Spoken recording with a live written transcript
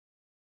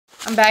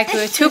I'm back to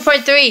it.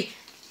 2.3.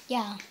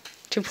 Yeah.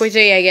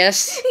 2.3, I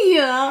guess.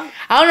 Yeah.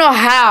 I don't know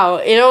how.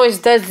 It always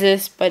does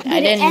this, but I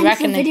didn't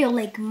reckon recognize. Video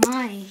like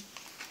mine.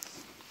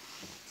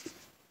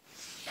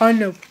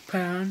 Pineapple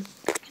Pan.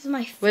 This is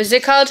my. What is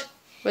it called?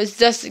 What's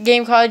this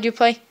game called you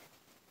play?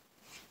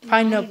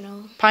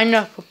 Pineapple.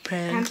 Pineapple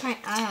Pan.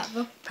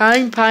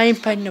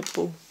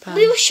 Pineapple Pan.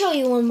 We will show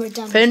you when we're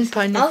done.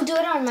 Pineapple. I'll do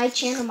it on my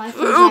channel. My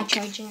phone's not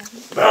charging.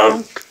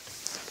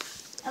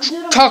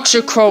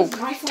 Toxic Croak.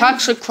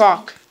 Toxic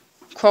Croak.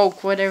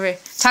 Croak, whatever.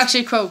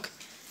 Toxic Croak.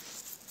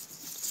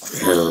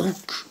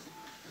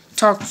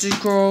 Toxic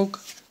Croak.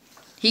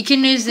 He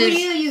can use this. What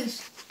do you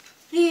use?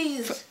 What do you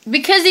use?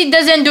 Because he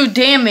doesn't do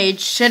damage,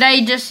 should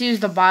I just use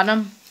the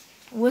bottom?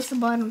 What's the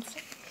bottom?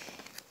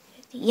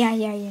 Yeah.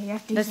 You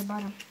have to use the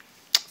bottom.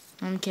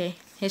 Okay.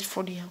 He's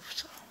 40 health.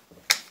 So.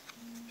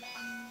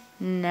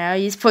 No,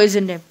 he's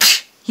poisoned him.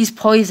 He's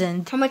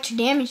poisoned. How much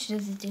damage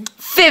does it do?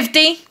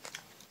 50.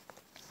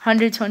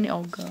 120.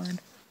 Oh, God.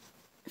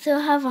 So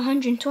I have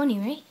 120,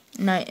 right?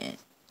 No.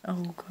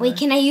 Oh, God. Wait,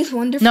 can I use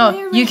Wonder No,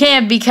 Flare? you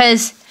can't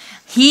because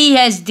he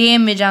has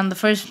damage on the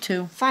first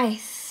two.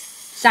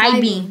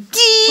 Side beam.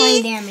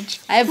 20 damage.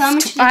 I have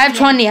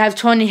 20. I have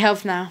 20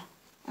 health now.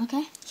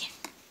 Okay. Yeah.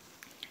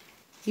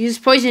 Use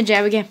poison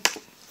jab again.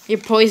 You're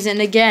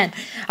poisoned again.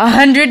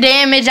 100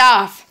 damage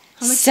off.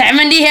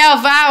 70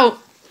 health out.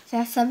 So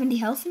I have 70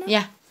 health now?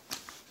 Yeah.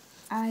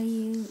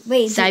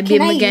 Wait, side can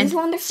beam I again. use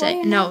Wonder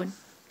Flare? No.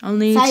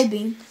 Only side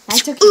beam. I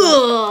took it. Come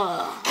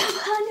on,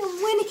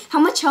 I'm winning. How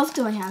much health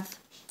do I have?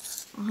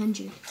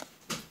 100.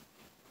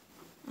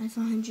 I have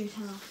 100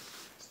 health.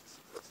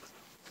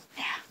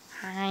 Yeah.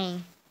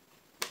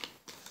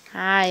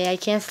 Hi, I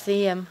can't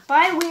see him.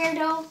 Bye,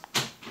 weirdo.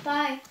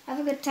 Bye. Have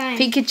a good time.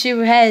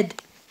 Pikachu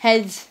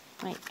heads.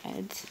 Wait,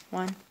 heads.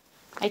 One.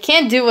 I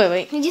can't do it.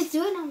 Wait. Can you just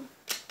do it now?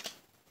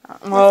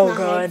 Oh,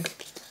 God.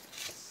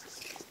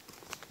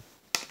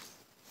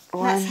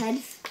 That's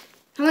heads.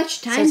 How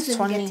much time does it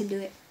get to do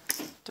it?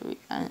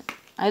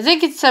 I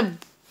think it's a...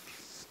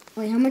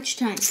 Wait, how much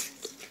time?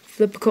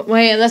 Flip a coin.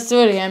 Wait, let's do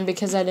it again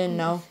because I didn't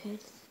know.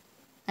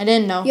 I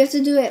didn't know. You have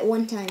to do it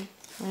one time.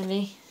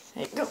 Ready?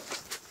 Go.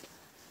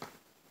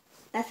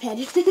 That's head.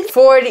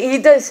 40. He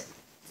does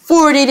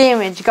 40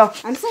 damage. Go.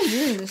 I'm still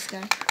doing this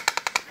guy.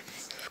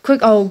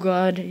 Quick. Oh,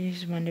 God.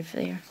 Use Wonder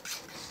Flare.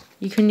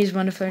 You can use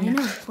Wonder Flare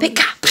now. Pick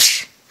up.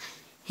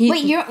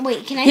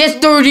 Wait, can I... He has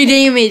 30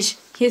 damage.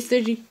 He has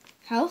 30.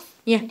 Health?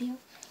 Yeah. Video?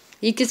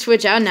 You can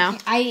switch out now.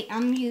 Wait,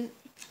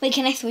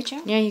 can I switch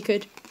out? Yeah, you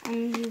could.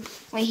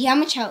 Wait, how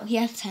much health? He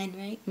has 10,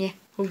 right? Yeah.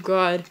 Oh,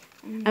 God.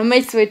 I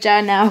might switch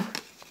out now.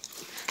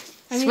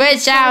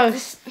 Switch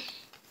out.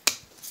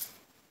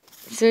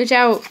 Switch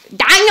out.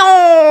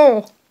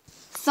 Dino!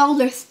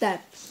 Solar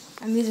Step.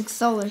 I'm using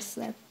Solar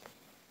Step.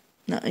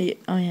 No,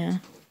 oh, yeah.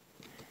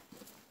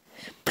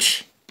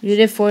 You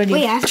did 40.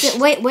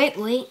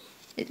 Wait.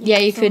 Yeah,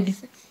 you could.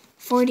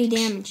 40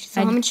 damage.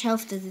 So how much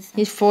health does this have?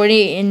 He's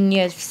 40 and he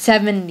has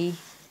 70.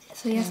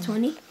 So he has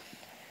 20?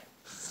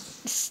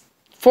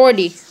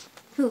 40.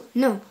 Who?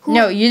 No. Who?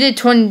 No, you did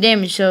 20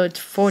 damage, so it's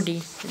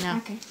 40 now.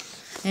 Okay.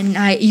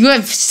 And you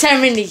have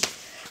 70.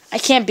 I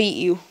can't beat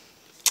you.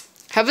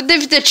 How about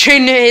if the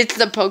trainer hits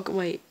the Pokemon?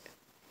 Wait.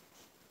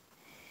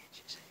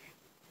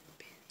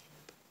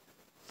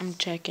 I'm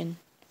checking.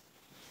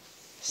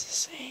 What's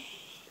it say?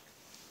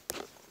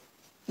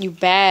 You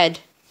bad.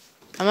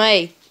 Am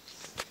I?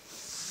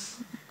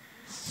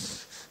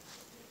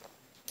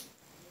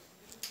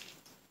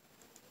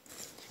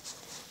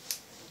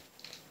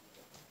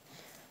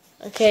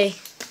 Okay.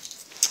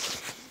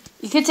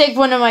 You could take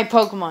one of my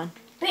Pokemon.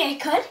 Wait, I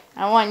could?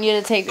 I want you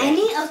to take it.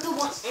 Any of the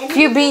ones? If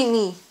you beat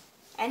me.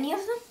 Any of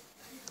them?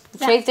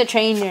 Take the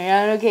trainer.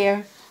 I don't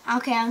care.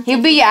 Okay,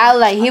 He'll be your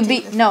ally. He'll be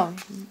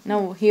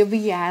he'll be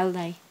your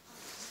ally.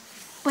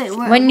 Wait,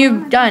 when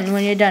you're done.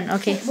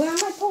 Okay. Wait, where are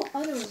my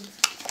other ones?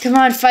 Come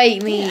on,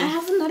 fight me. Wait, I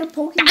have another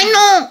Pokemon. I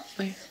know.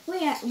 Wait,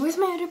 where's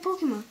my other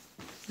Pokemon?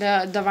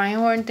 The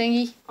Rhinehorn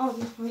thingy. Oh,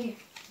 no, right here.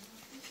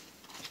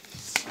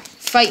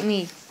 Fight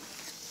me.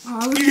 Oh,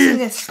 I was using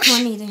this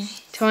 20 there.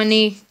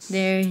 20.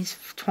 There's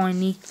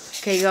 20.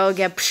 Okay, go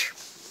get.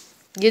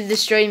 You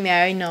destroyed me.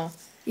 I know.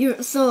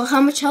 So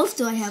how much health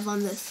do I have on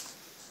this?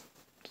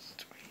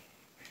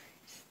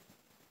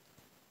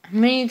 How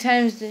many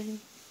times did?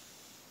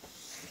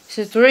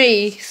 So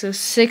 3. So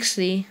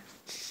 60.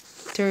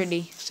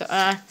 30. So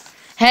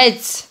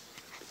heads.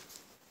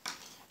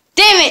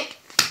 Damn it!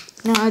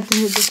 No, I didn't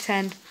hit the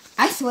 10.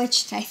 I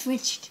switched.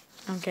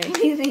 Okay. What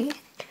do you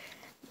think?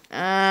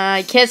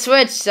 I can't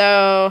switch,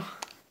 so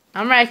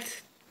I'm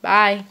wrecked.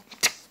 Bye.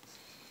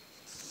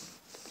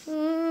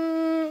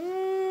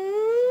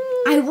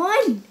 I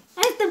won.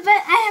 I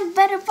have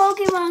better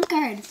Pokemon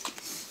cards.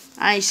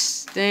 I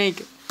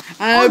stink.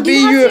 I'll be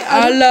your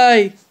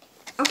ally.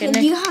 Okay, do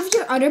you have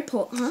your other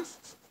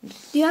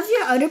Do you have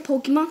your other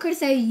Pokemon cards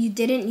that you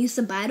didn't use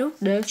to battle?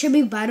 No. Should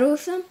we battle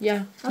with them?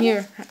 Yeah. Okay.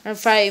 Here, I'll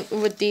fight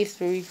with these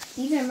 3.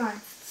 These are mine.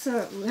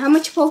 So, how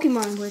much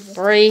Pokemon was it?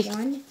 3.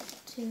 1,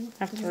 2,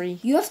 I have 3.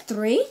 You have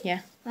 3?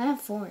 Yeah. I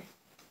have 4.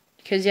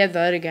 Because you have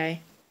the other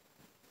guy.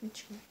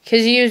 Which one?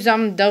 Because you used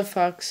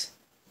Delphox.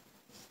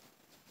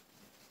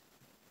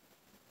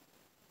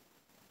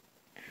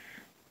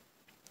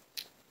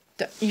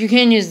 You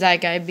can use that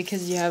guy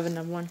because you have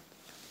another one.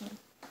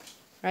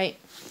 Right?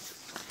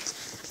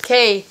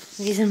 Okay,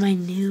 these are my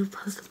new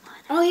Pokemon.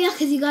 Oh yeah,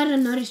 because you got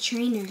another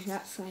trainer.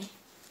 That's why.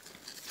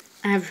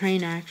 I have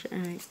trainer actually.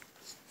 Right.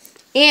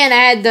 And I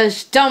had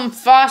this dumb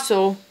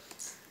fossil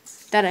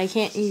that I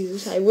can't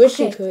use. I wish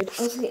you could.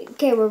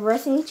 Okay, we're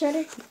versing each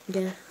other?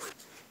 Yeah.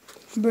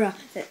 Bruh,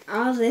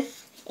 all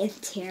this is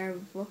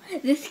terrible.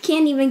 This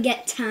can't even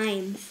get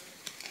times.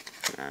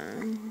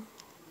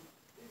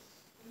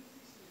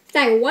 Is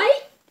that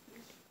white?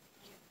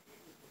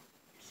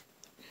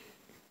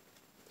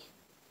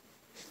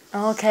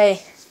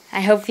 Okay.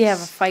 I hope you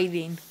have a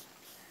fighting.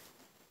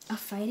 A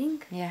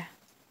fighting? Yeah.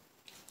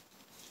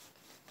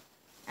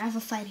 I have a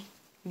fighting.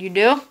 You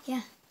do?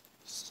 Yeah.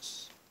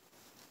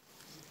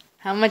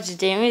 How much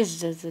damage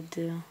does it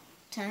do?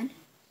 10.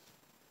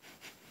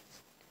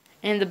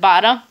 In the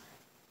bottom?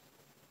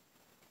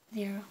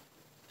 0.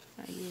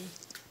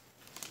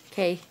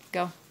 Okay,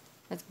 go.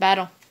 Let's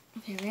battle.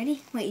 Okay,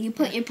 ready? Wait, you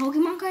put your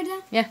Pokemon card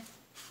down? Yeah.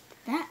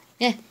 That?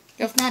 Yeah.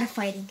 Go. It's not a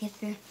fighting,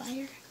 it's a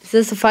fire. Is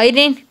this a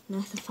fighting? No,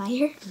 it's a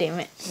fire. Damn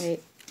it.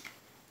 Wait.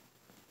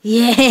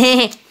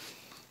 Yeah.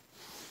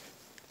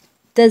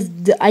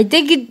 I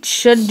think it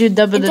should do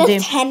double the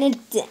damage. 10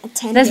 Let's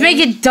damage. make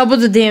it double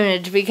the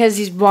damage because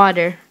he's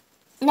water.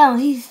 No,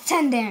 he's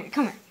 10 damage.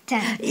 Come on,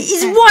 10.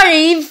 He's water.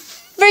 He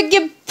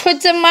freaking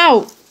puts him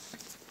out.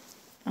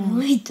 No,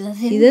 he doesn't.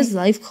 See, this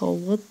life call.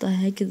 What the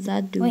heck is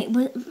that do? Wait,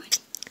 what?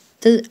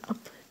 Does it up?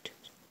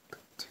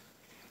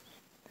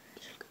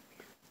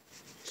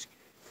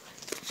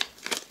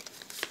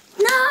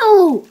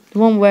 No! It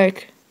won't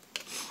work.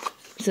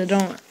 So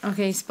don't.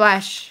 Okay,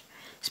 splash.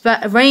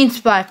 Rain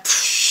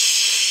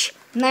splash.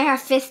 And I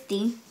have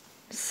 50.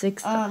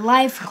 6.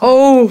 Life.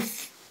 Oh,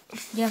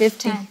 You have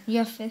 50. 10. You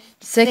have 50.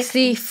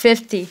 60,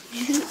 50.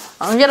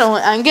 I'm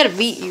gonna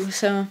beat you.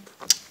 So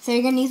So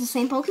you're gonna use the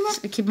same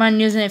Pokemon? I keep on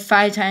using it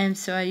 5 times.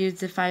 So I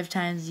used it 5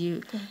 times.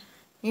 You're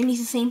gonna use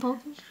the same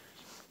Pokemon?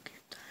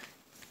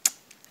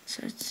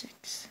 So it's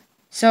 6.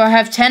 So I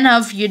have 10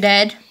 health. You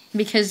dead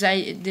because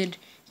I did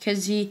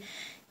because he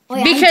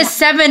Wait, because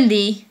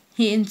 70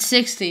 he in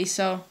 60.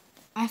 So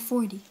I have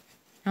 40.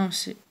 no.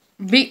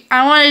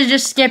 I want to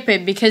just skip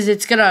it because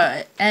it's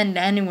gonna end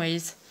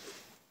anyways.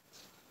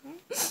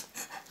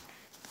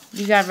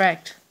 You got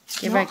wrecked.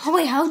 Get wrecked. Oh,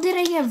 wait, how did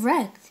I get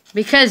wrecked?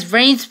 Because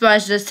Rain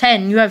Splash does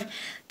 10. You have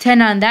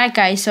 10 on that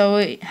guy,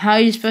 so how are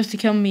you supposed to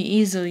kill me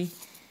easily?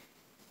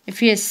 If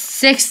he has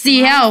 60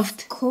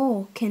 health.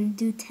 Cole can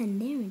do 10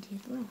 damage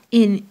as well.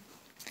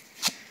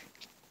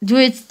 Do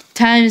it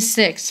times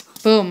 6.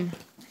 Boom.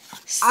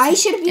 I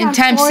should be And on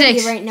times 40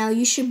 6. right now.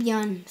 You should be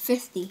on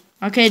 50.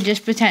 Okay,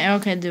 just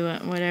pretend. Okay, do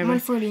it. I'm Whatever. on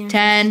 40.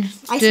 10.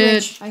 I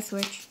Dude. switch. I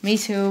switch. Me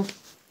too.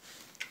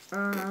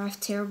 I have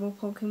terrible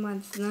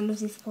Pokemon. None of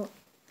these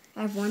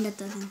I have one that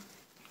doesn't.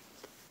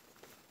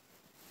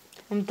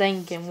 I'm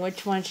thinking,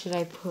 which one should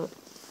I put?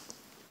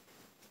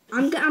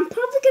 I'm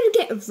probably gonna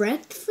get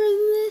wrecked from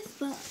this,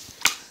 but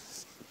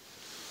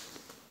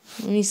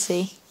Let me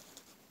see.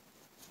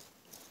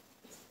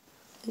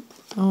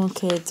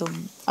 Okay, it's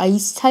an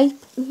ice type.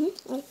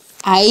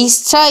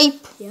 Ice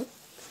type. Yep.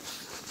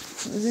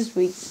 This is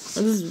weak. This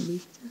is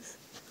weakness.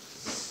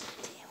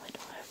 Damn it!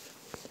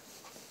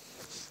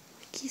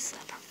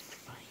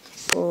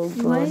 Oh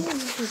god.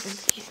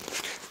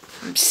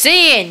 I'm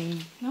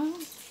seeing. No.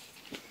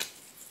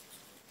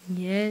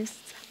 Yes.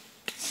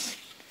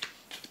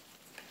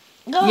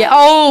 Go. Yeah.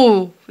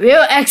 Oh,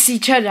 we'll X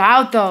each other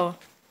out though.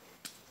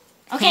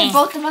 Okay, Yeah.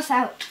 both of us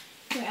out.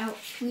 We're out.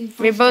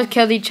 We both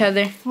killed each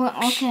other. Well,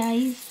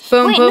 okay.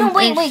 Boom, Wait, boom. no,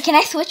 wait. Can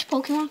I switch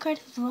Pokemon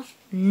cards as well?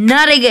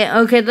 Not again.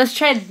 Okay, let's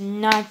try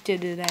not to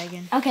do that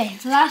again. Okay,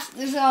 so this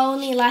is the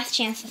only last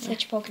chance to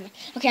switch Pokemon.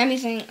 Okay, I'm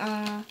using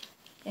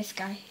this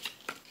guy.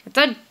 I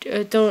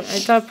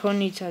thought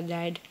Ponyta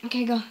died.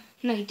 Okay, go.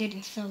 No, you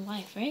didn't. Still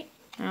alive, right?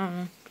 I don't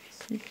know.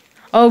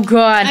 Oh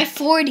god. I have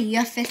 40. You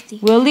have 50.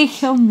 Will he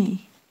kill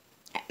me?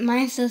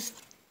 Mine says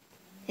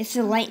it's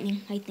a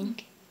lightning, I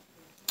think.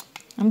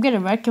 I'm gonna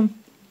wreck him.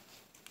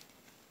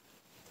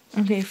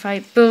 Okay,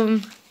 fight.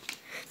 Boom.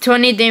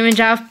 20 damage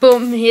off.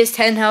 Boom. He has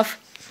 10 health.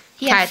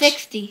 He has Catch.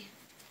 60.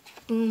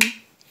 Boom.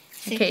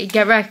 60. Okay,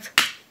 get wrecked.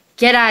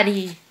 Get out of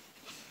here.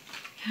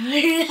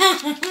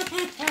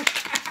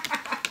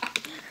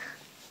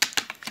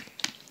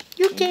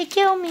 You can't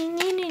kill me.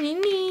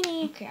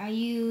 Okay, I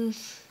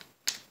use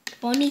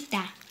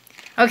Bonita.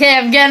 Okay,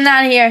 I'm getting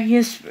out of here.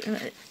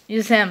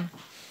 Use him.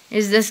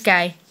 Use this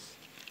guy.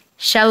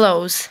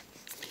 Shallows.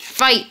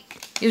 Fight.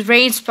 Use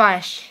Rain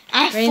Splash.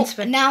 Rain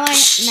Splash. Now I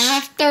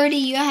have 30.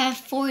 You have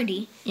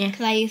 40. Yeah.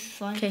 Because I use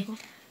slime. Okay.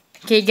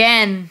 Okay,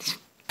 again.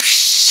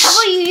 How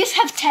about you just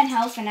have 10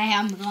 health and I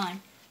have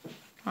 1?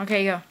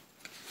 Okay, go.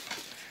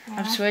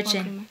 I'm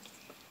switching. Pokemon.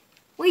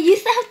 Wait, you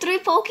still have 3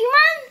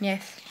 Pokemon?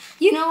 Yes.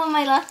 You know what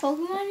my last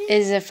Pokemon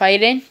is? Is it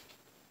fighting?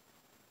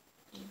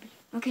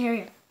 Okay,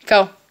 hurry up.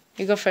 Go.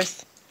 You go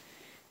first.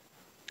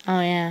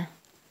 Oh, yeah.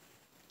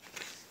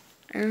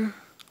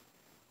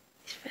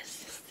 He's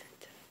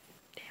resistant.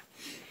 Damn.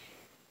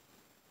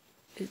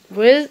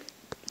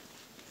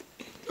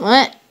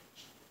 What?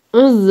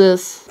 What is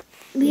this?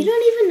 We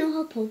don't even know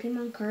how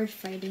Pokemon card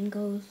fighting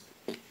goes.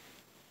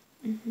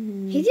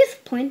 He's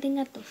just pointing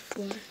at the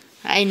floor.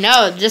 I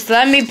know. Just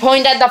let me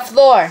point at the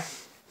floor.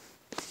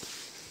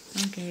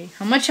 Okay.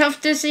 How much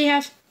health does he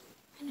have?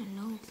 I don't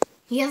know.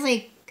 He has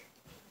like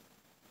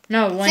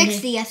No,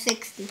 60. He has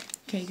 60.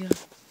 Okay, go.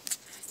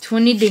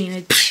 20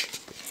 damage.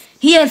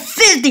 He had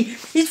 50.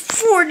 He's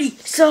 40.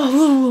 So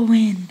who will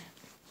win?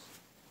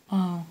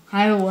 Oh,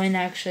 I will win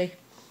actually.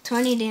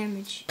 20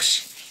 damage.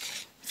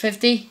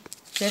 50.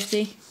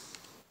 50.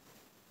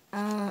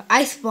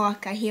 Ice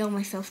block. I heal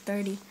myself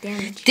 30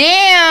 damage.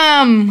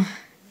 Damn!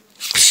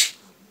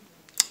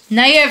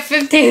 Now you're at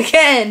 50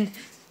 again.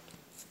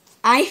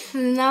 Ice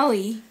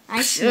snowy.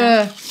 Ice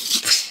snow.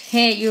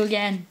 Hit you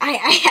again.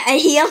 I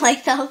heal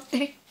myself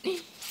 30.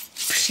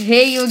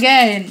 Hit you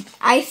again.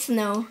 Ice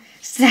snow.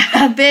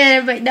 Stop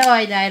it. But no,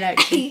 I died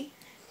actually.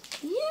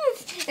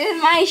 Yes,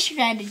 it's my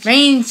strategy.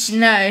 Rain,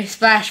 snow,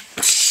 splash.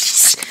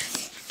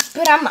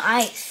 But I'm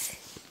ice.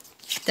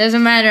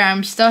 Doesn't matter.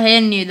 I'm still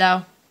hitting you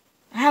though.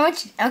 How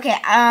much? Okay.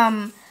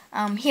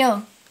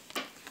 Heal.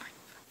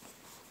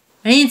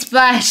 Rain,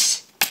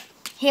 splash.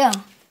 Heal.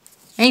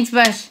 Rain,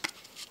 splash.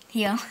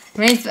 Heal.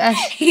 Rain,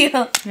 splash.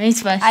 Heal. Rain,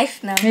 splash. Ice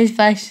snow. Rain,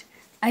 splash.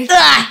 Ice.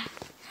 Ah!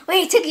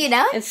 Wait, it took you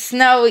down? It's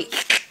snowy.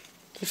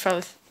 He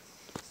froze.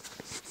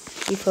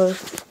 He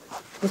froze.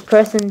 This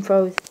person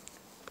froze.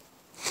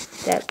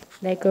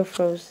 That girl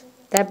froze.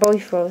 That boy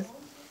froze.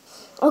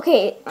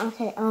 Okay.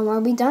 Are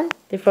we done?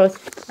 They froze.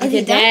 Is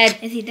he dead?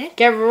 Is he dead?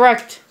 Get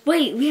wrecked.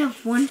 Wait, we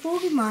have one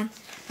Pokemon.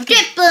 Okay.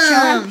 Get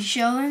them.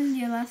 Show him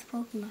your last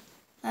Pokemon.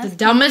 The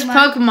dumbest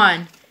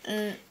Pokemon.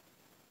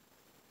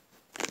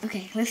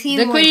 Okay, let's see.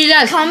 Look what he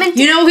does.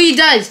 You know what he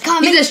does?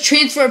 He does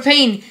transfer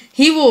pain.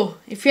 He will,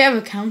 if you have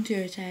a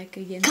counter attack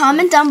against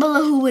Comment down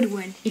below who would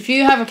win. If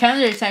you have a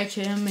counter attack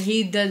to him,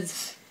 he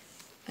does.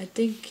 I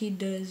think he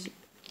does.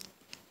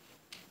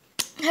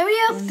 Hurry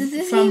up! Does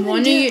this from even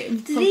one do? of your,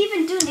 Does it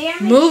even do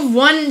damage? Move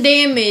 1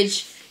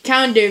 damage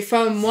counter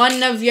from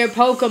one of your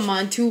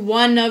Pokemon to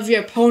one of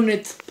your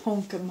opponent's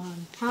Pokemon.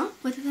 Huh?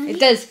 What does that mean? It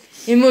does.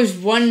 It moves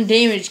 1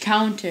 damage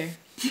counter,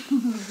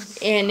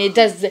 and it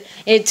does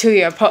it to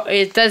your.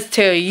 It does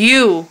to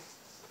you.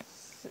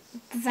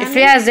 If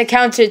it has a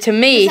counter to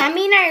me. Does that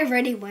mean I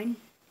already win?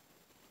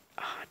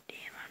 Oh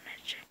damn! I'm not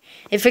sure.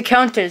 If it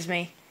counters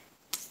me.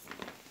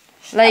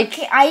 Like,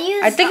 okay,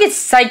 I think it's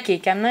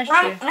psychic. I'm not sure.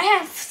 I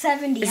have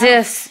 70. Is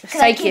it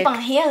psychic? I keep on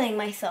healing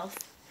myself.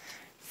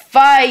 If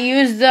I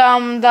use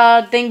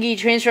the thingy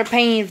transfer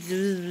pain.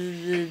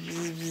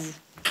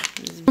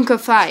 He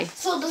could fly.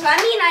 So does that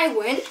mean I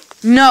win?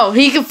 No,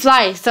 he can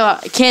fly. So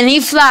can he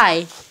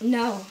fly?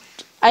 No.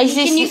 He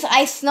can use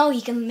ice snow. He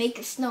can make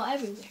it snow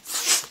everywhere.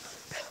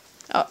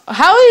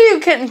 How you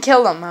couldn't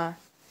kill him, huh?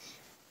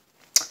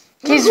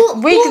 His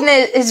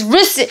weakness is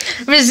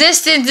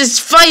resistance is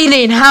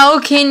fighting. How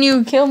can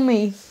you kill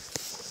me?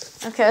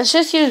 Okay, let's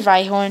just use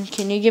Rhyhorn.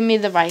 Can you give me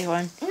the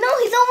Rhyhorn? No,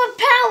 he's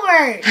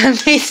overpowered.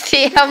 Let me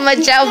see how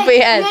much health he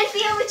has. Let's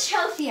see how much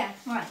health he has.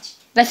 Watch.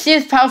 Let's see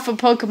his powerful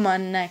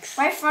Pokemon next.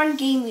 My friend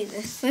gave me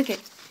this. Look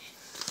it.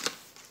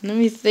 Let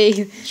me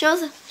see. Show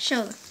them.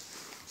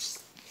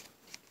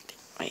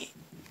 Wait.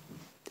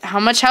 How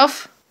much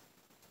health?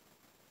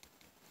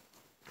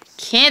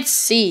 Can't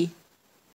see.